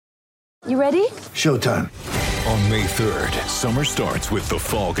You ready? Showtime. On May 3rd, summer starts with The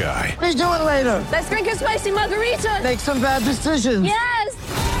Fall Guy. Let's do it later. Let's drink a spicy margarita. Make some bad decisions.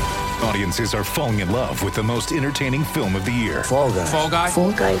 Yes. Audiences are falling in love with the most entertaining film of the year. Fall Guy. Fall Guy.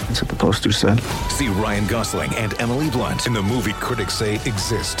 Fall guy. That's what the poster said. See Ryan Gosling and Emily Blunt in the movie critics say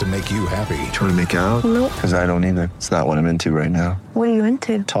exists to make you happy. Trying to make it out? Nope. Because I don't either. It's not what I'm into right now. What are you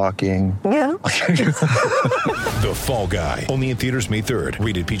into? Talking. Yeah. The Fall Guy. Only in theaters May 3rd.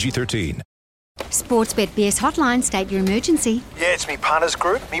 Rated PG-13. Sportsbet BS hotline, state your emergency. Yeah, it's me punters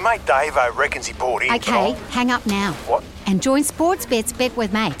group. Me mate Davo reckons he bought in. Okay, hang up now. What? And join Sportsbet's Bet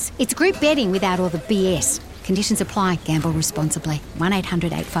with Mates. It's group betting without all the BS. Conditions apply. Gamble responsibly.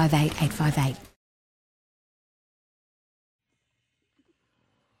 1-800-858-858.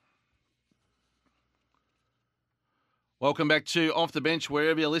 Welcome back to Off the Bench,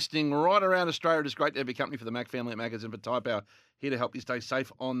 wherever you're listening, right around Australia. It is great to have your company for the Mac family at Maccas and for Tyre Power, here to help you stay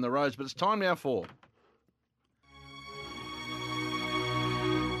safe on the roads. But it's time now for...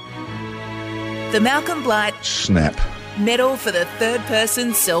 The Malcolm Blight Snap. Medal for the Third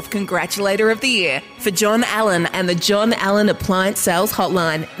Person Self-Congratulator of the Year for John Allen and the John Allen Appliance Sales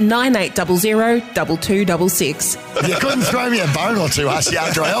Hotline, 9800-2266. You couldn't throw me a bone or two, Hussey,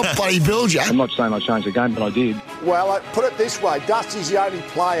 after I helped bloody build you. I'm not saying I changed the game, but I did. Well, put it this way, Dusty's the only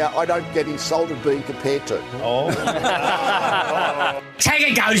player I don't get insulted being compared to.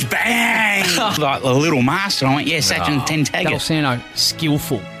 Taggart goes bang! Like the little master, I went, yeah, Sachin 10 Taggart. Dalsano,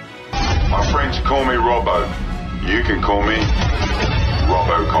 skillful. My friends call me Robbo. You can call me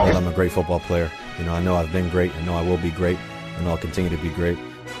Robbo Cole. I'm a great football player. You know, I know I've been great. I know I will be great, and I'll continue to be great.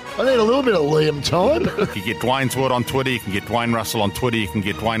 I need a little bit of Liam time. You can get Dwayne's Word on Twitter. You can get Dwayne Russell on Twitter. You can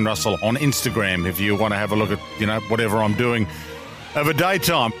get Dwayne Russell on Instagram if you want to have a look at, whatever I'm doing over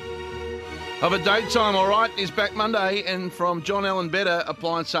daytime. Of a daytime, all right, is back Monday, and from John Allen Better,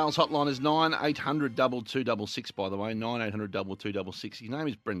 Appliance Sales Hotline is 9800-2266, by the way, 9800-2266. His name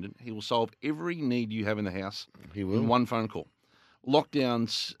is Brendan. He will solve every need you have in the house. He will. In one phone call.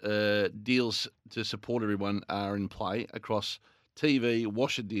 Lockdowns, deals to support everyone are in play across TV,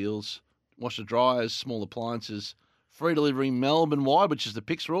 washer deals, washer dryers, small appliances, free delivery Melbourne-wide, which is the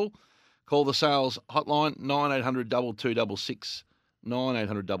PIX rule. Call the sales hotline, 9800-2266.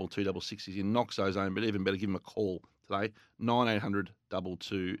 9800-2266 is in Knoxo zone, but even better, give him a call today,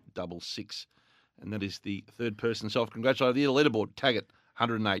 9800-2266. And that is the third person self-congratulator of the year. The leaderboard, Taggart,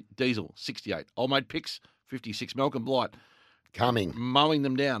 108, Diesel, 68, Old Mate Picks, 56, Malcolm Blight, Coming. mowing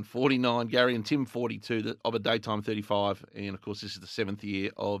them down, 49, Gary and Tim, 42, of a daytime, 35, and of course this is the 7th year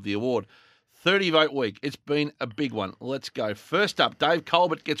of the award. 30-vote week, it's been a big one. Let's go. First up, Dave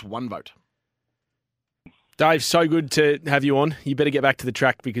Colbert gets 1 vote. Dave, so good to have you on. You better get back to the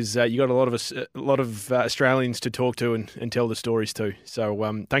track because you got a lot of Australians to talk to and tell the stories to.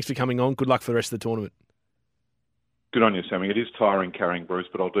 So thanks for coming on. Good luck for the rest of the tournament. Good on you, Sammy. It is tiring carrying Bruce,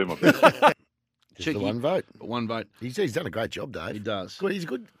 but I'll do my best. Just the 1 vote. 1 vote. He's done a great job, Dave. He does. Good, he's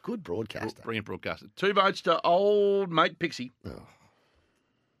a good broadcaster. Brilliant broadcaster. 2 votes to Old Mate Pixie. Oh.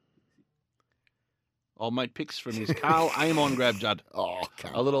 Old Mate Pix from his Carl Amon grab, Judd. Oh,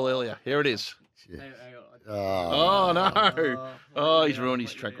 come a little earlier. Here it is. Yeah. Oh, no. Oh, he's ruined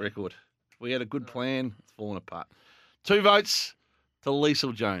his track record. We had a good plan. It's fallen apart. 2 votes to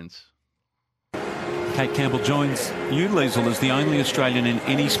Liesl Jones. Kate Campbell joins you, Liesl, as the only Australian in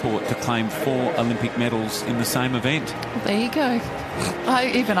any sport to claim 4 Olympic medals in the same event. Well, there you go.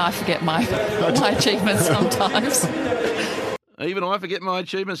 I forget my achievements sometimes. Even I forget my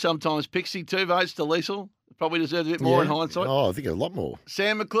achievements sometimes. Pixie, 2 votes to Liesl. Probably deserves a bit more in hindsight. Oh, I think a lot more.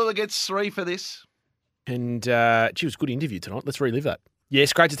 Sam McClure gets 3 for this. And it was a good interview tonight. Let's relive that.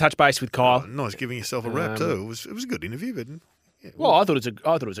 Yes, great to touch base with Kyle. Oh, nice giving yourself a rap too. It was a good interview, but well, I thought it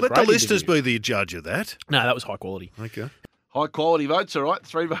was a let great the listeners interview. be the judge of that. No, that was high quality. Okay, high quality votes. All right,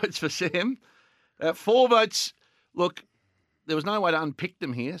 3 votes for Sam. 4 votes. Look, there was no way to unpick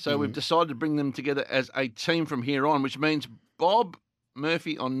them here, so we've decided to bring them together as a team from here on, which means Bob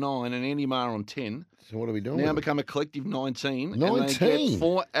Murphy on 9 and Andy Maher on 10. So what are we doing? Now become a collective 19. 19. And they get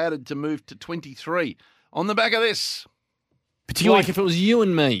 4 added to move to 23. On the back of this. Particularly if it was you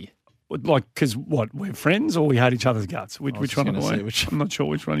and me. Like, because what, we're friends or we hate each other's guts? Which one are we? I'm not sure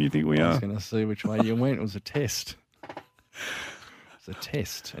which one you think we are. I was going to see which way you went. It was a test. It's a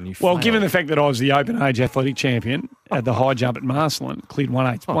test, and you Well, failed. given the fact that I was the open age athletic champion at the high jump at Marcelin, cleared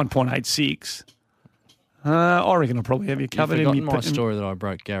 1.86. I reckon I'll probably have you covered. You've forgotten my story that I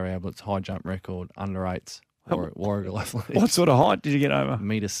broke Gary Ablett's high jump record under 8s. Warrigal Athletic. What sort of height did you get over? 1.7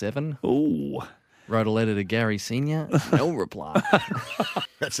 meters. Ooh. Wrote a letter to Gary Senior. No reply.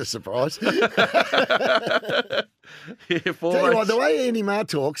 That's a surprise. Yeah, Tell you what, the way Andy Marr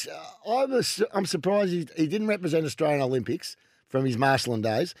talks, I'm surprised he didn't represent Australian Olympics from his Marcelin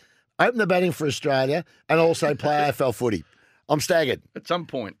days, open the batting for Australia, and also play AFL footy. I'm staggered. At some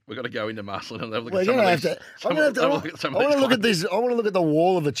point, we've got to go into Marcelin and have a look We're at some going of to these. have to. I want to look at this. I want to look at the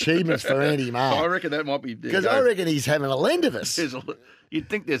wall of achievements for Andy Marr. I reckon that might be because I reckon he's having a lend of us. You'd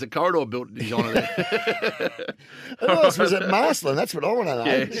think there's a corridor built in his honour there. Who else was at Marcelin? That's what I want to know.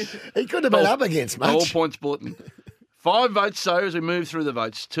 Yeah. He couldn't have been up against much. All points bulletin. 5 votes, so as we move through the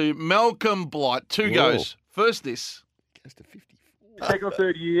votes to Malcolm Blight. 2 goes. First this. Second or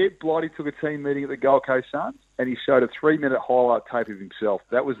third year, Blighty took a team meeting at the Gold Coast Suns, and he showed a 3-minute highlight tape of himself.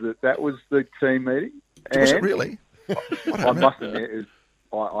 That was the team meeting. Was it really? I must admit,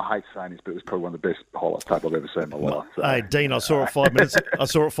 I hate saying this, but it was probably one of the best highlight tape I've ever seen in my life. So. Hey, Dean, I saw it 5 minutes. I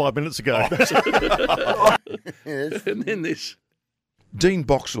saw it 5 minutes ago. And then this. Dean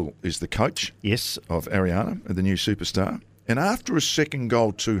Boxall is the coach of Ariana, the new superstar. And after a second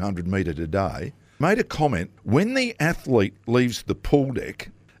goal 200 metre today, made a comment, when the athlete leaves the pool deck,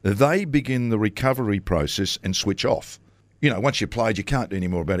 they begin the recovery process and switch off. You know, once you've played, you can't do any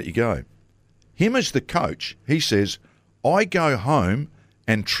more about it, you go. Him as the coach, he says, I go home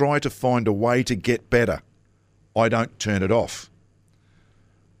and try to find a way to get better. I don't turn it off.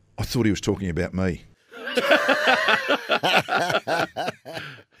 I thought he was talking about me.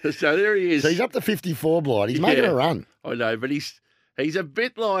 So there he is. So he's up to 54, Blight. He's making a run. I know, but he's a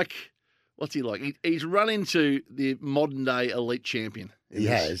bit like, what's he like? He's run into the modern day elite champion. He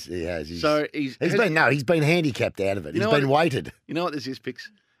has. So he's been handicapped out of it. He's been weighted. You know what this is,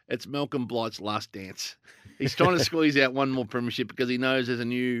 Pix? It's Malcolm Blight's last dance. He's trying to squeeze out one more premiership because he knows there's a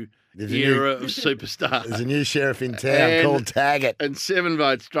new era of superstar. There's a new sheriff in town called Taggart. And 7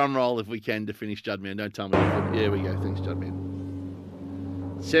 votes, drum roll if we can, to finish Judman. Don't tell me. Yeah, we go. Thanks,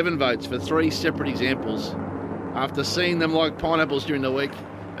 Judman. 7 votes for 3 separate examples. After seeing them like pineapples during the week,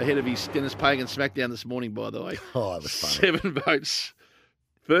 ahead of his Dennis Pagan smackdown this morning, by the way. Oh, that was funny. 7 votes.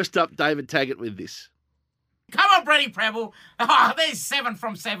 First up, David Taggart with this. Come on, Brady Preble. Oh, there's 7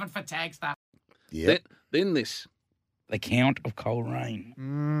 from 7 for tag stuff. Yeah. Then this. The Count of Coleraine.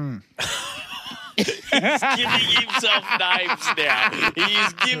 He's giving himself names now. He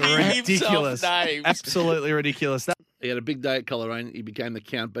is giving himself names. Absolutely ridiculous. He had a big day at Coleraine. He became the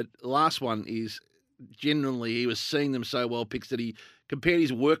Count. But the last one is, generally, he was seeing them so well, Pix, that he compared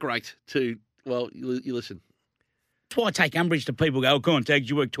his work rate to, well, you listen. That's why I take umbrage to people go, come on, Tags,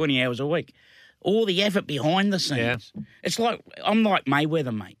 you work 20 hours a week. All the effort behind the scenes. Yeah. It's like, I'm like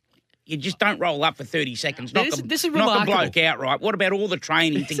Mayweather, mate. You just don't roll up for 30 seconds. Knock a bloke out, right? What about all the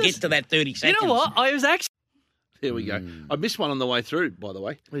training to get to that 30 seconds? You know what? I was actually... There we go. I missed one on the way through, by the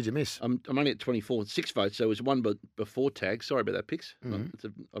way. What did you miss? I'm only at 24, 6 votes, so it was one before Tag. Sorry about that, Pix.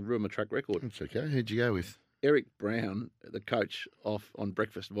 I've ruined my track record. It's okay. Who'd you go with? Eric Brown, the coach, off on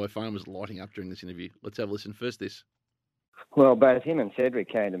breakfast. My phone was lighting up during this interview. Let's have a listen. First this. Well, both him and Cedric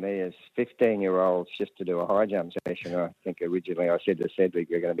came to me as 15-year-olds just to do a high jump session. I think originally I said to Cedric,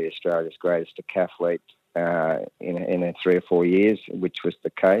 you're going to be Australia's greatest decathlete in 3 or 4 years, which was the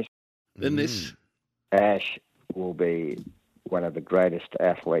case. Then this. Ash will be one of the greatest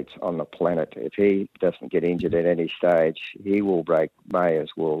athletes on the planet. If he doesn't get injured at any stage, he will break Mayer's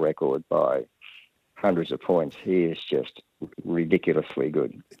world record by hundreds of points. He is just ridiculously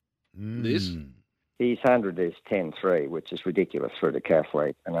good. This? His 100 is 10.3, which is ridiculous for a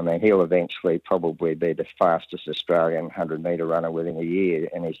decathlete. And, I mean, he'll eventually probably be the fastest Australian 100-metre runner within a year,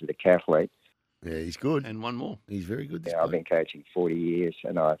 and he's a decathlete. Yeah, he's good. And one more. He's very good. I've been coaching 40 years,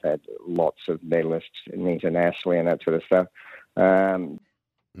 and I've had lots of medalists internationally and that sort of stuff. It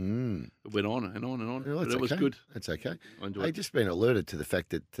went on and on and on. Well, but it was good. That's okay. I enjoyed I've just been alerted to the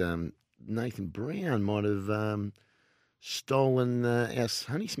fact that Nathan Brown might have stolen our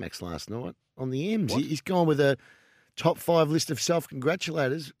Honey Smacks last night on the M's. He's gone with a top 5 list of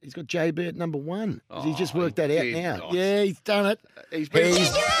self-congratulators. He's got JB at number 1. He's just worked that out now. Not. Yeah, he's done it. He's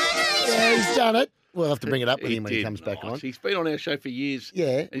done it. We'll have to bring it up with him when he comes back on. He's been on our show for years.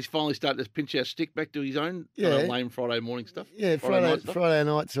 Yeah. And he's finally started to pinch our stick back to his own lame Friday morning stuff. Yeah, Friday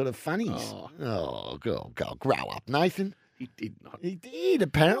night sort of funnies. Oh. Go grow up, Nathan. He did not. He did,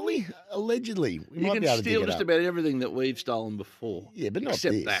 apparently. Allegedly. We you might can be able to steal dig it just up. about everything that we've stolen before. Yeah, but not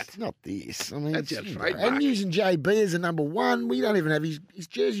except this. that. Not this. I mean, That's our trademark. and using JB as a number 1. We don't even have his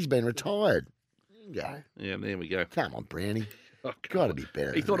jersey's been retired. There you go. Yeah, there we go. Come on, Brownie. Oh, got to be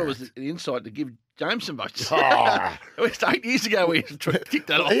better. He than thought that. it was the insight to give James some votes. Oh. It was 8 years ago we kicked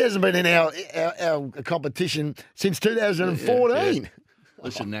that off. He hasn't been in our competition since 2014.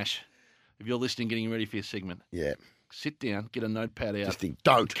 Listen, Nash, if you're listening, getting ready for your segment. Yeah. Sit down, get a notepad out. Just think,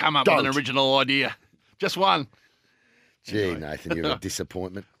 don't. Come up with an original idea. Just one. Gee, Nathan, you're a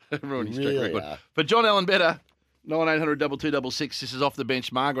disappointment. Ruining You really track record. are. For John Allen Better, 9800 2266. This is Off the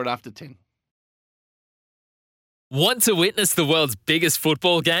Bench. Margaret after 10. Want to witness the world's biggest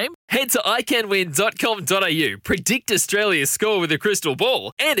football game? Head to iCanWin.com.au, predict Australia's score with a crystal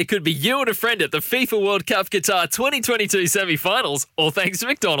ball, and it could be you and a friend at the FIFA World Cup Qatar 2022 semi-finals, all thanks to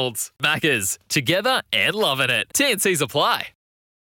McDonald's. Maccas, together and loving it. TNCs apply.